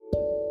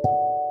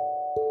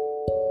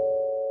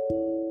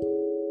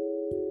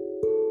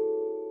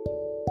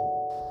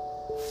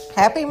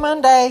Happy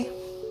Monday.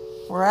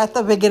 We're at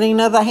the beginning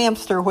of the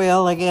hamster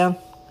wheel again.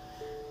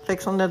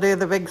 Fixing to do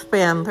the big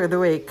spin through the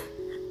week.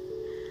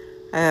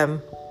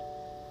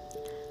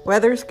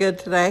 Weather's good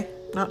today.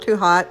 Not too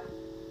hot.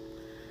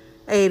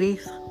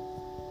 80s.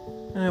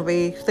 And it'll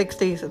be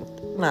 60s at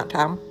night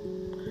time.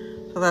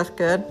 So that's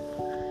good.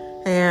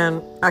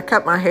 And I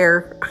cut my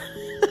hair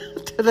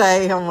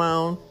today on my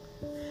own.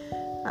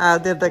 I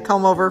did the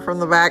comb over from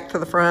the back to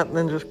the front and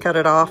then just cut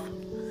it off.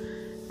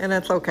 And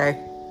it's okay.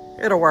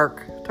 It'll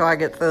work till I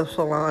get to the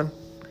salon.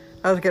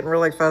 I was getting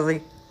really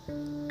fuzzy.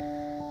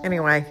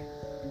 Anyway,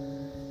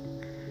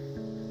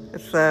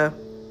 it's a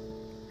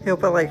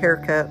hillbilly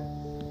haircut.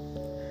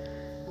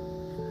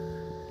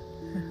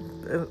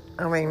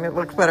 I mean, it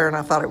looks better than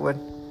I thought it would.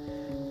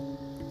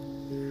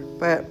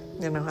 But,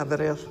 you know how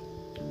that is.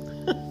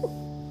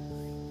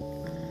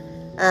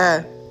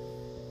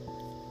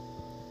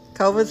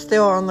 COVID's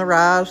still on the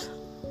rise.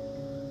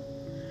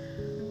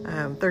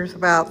 There's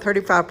about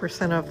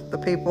 35% of the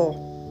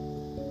people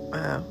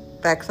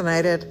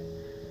vaccinated,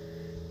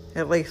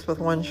 at least with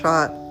one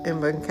shot in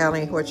Boone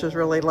County, which is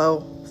really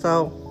low.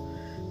 So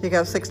you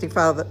got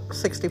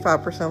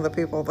 65% of the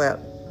people that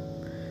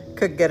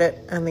could get it,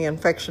 and the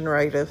infection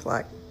rate is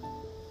like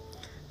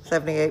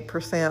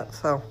 78%,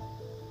 so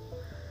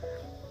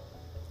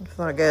it's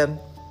not good.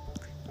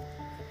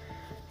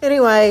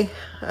 Anyway,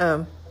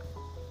 I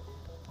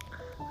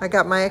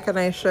got my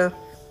echinacea.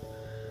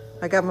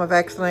 I got my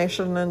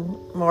vaccination in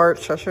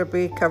March. I should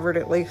be covered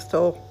at least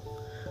till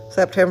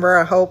September,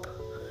 I hope.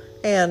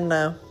 And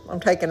I'm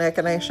taking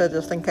echinacea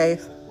just in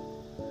case.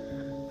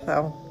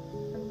 So,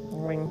 I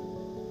mean,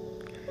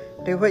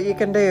 do what you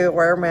can do.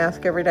 Wear a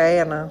mask every day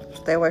and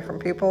stay away from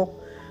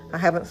people. I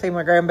haven't seen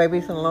my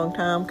grandbabies in a long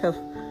time because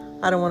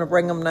I don't want to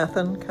bring them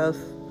nothing because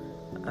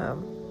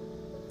I'm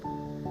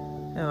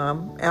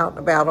out and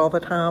about all the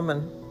time,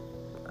 and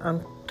I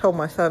told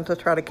my son to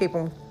try to keep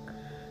them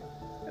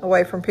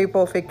away from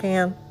people if he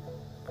can.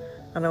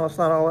 I know it's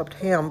not all up to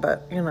him,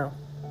 but, you know.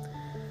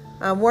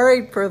 I'm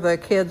worried for the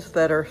kids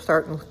that are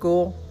starting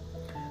school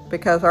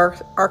because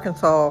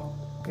Arkansas,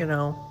 you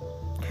know,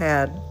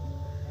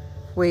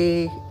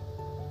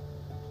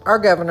 our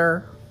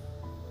governor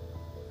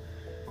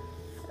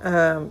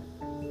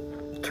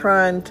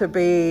trying to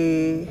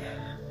be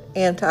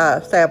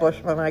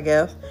anti-establishment, I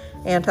guess,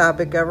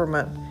 anti-big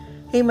government.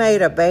 He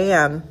made a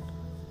ban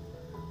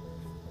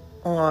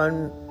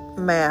on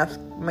mask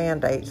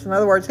mandates. In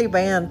other words, he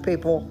banned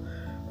people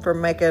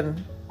from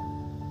making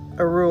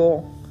a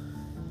rule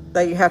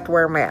that you have to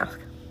wear a mask.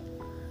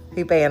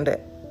 He banned it.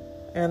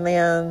 And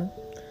then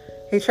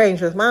he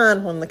changed his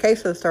mind when the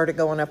cases started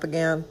going up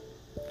again.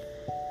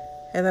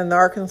 And then the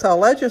Arkansas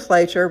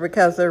legislature,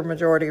 because they're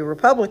majority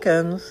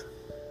Republicans,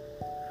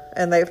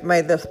 and they've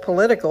made this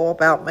political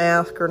about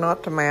mask or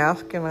not to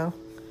mask, you know,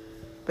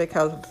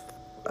 because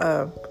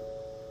of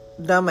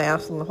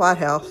dumbass in the White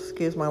House,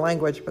 excuse my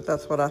language, but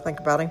that's what I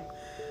think about him,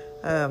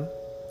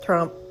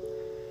 Trump.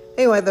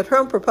 Anyway, the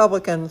Trump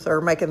Republicans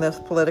are making this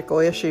political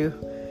issue,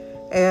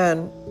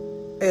 and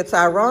it's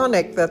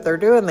ironic that they're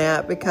doing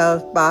that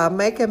because by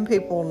making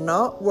people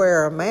not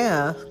wear a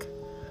mask,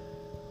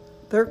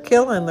 they're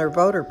killing their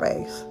voter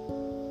base.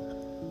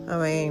 I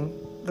mean,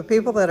 the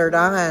people that are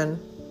dying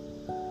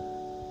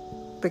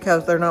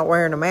because they're not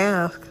wearing a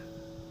mask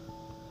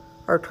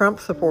are Trump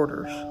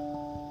supporters.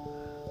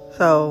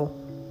 So,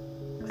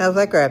 how's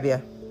that grab you?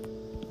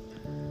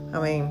 I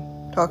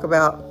mean, talk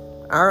about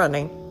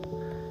irony.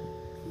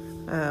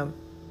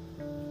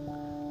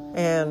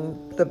 And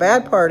the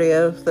bad part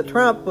is that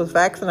Trump was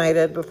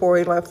vaccinated before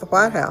he left the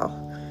White House.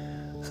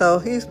 So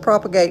he's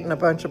propagating a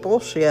bunch of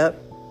bullshit.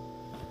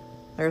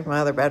 There's my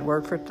other bad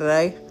word for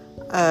today.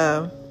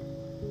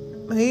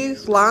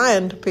 He's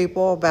lying to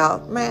people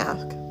about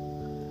masks.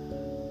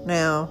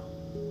 Now,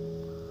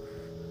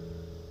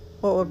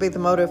 what would be the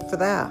motive for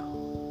that?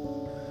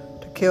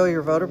 To kill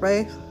your voter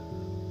base?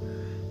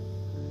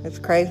 It's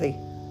crazy.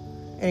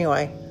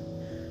 Anyway,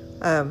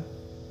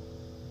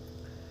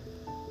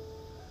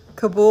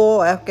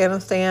 Kabul,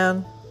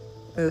 Afghanistan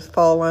is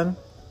fallen,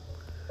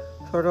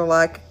 sort of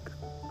like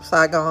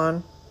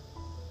Saigon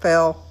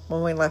fell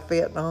when we left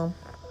Vietnam.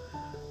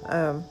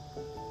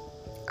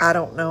 I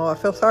don't know. I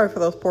feel sorry for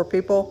those poor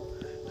people,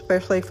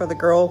 especially for the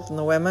girls and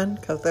the women,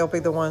 because they'll be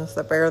the ones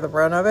that bear the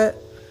brunt of it.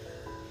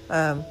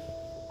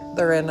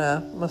 They're in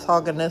a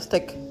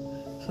misogynistic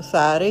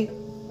society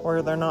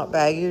where they're not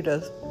valued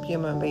as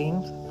human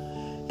beings,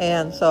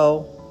 and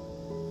so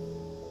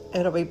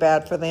it'll be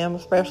bad for them,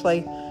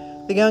 especially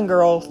the young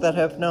girls that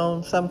have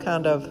known some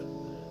kind of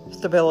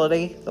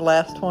stability the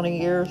last 20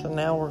 years, and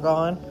now we're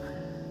gone.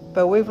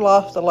 But we've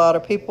lost a lot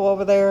of people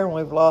over there, and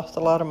we've lost a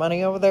lot of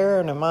money over there,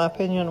 and in my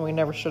opinion, we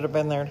never should have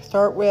been there to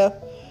start with.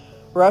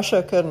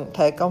 Russia couldn't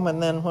take them,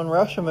 and then when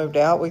Russia moved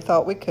out, we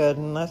thought we could,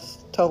 and that's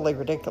totally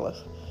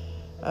ridiculous,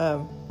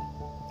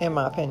 in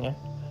my opinion.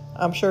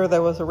 I'm sure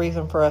there was a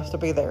reason for us to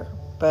be there,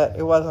 but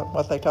it wasn't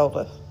what they told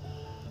us.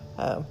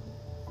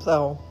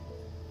 So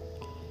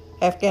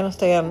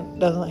Afghanistan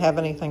doesn't have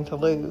anything to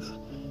lose.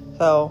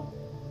 So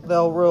the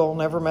old rule,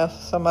 never mess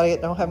with somebody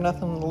that don't have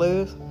nothing to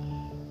lose.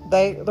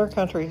 Their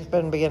country's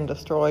been being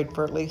destroyed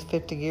for at least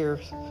 50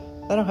 years.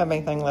 They don't have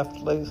anything left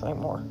to lose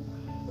anymore.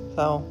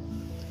 So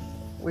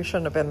we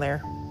shouldn't have been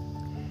there.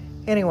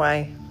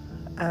 Anyway,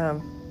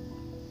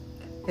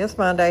 it's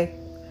Monday.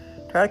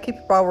 Try to keep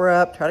your power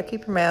up. Try to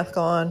keep your mask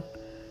on.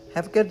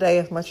 Have a good day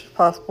as much as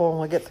possible, and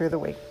we'll get through the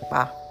week.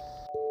 Bye.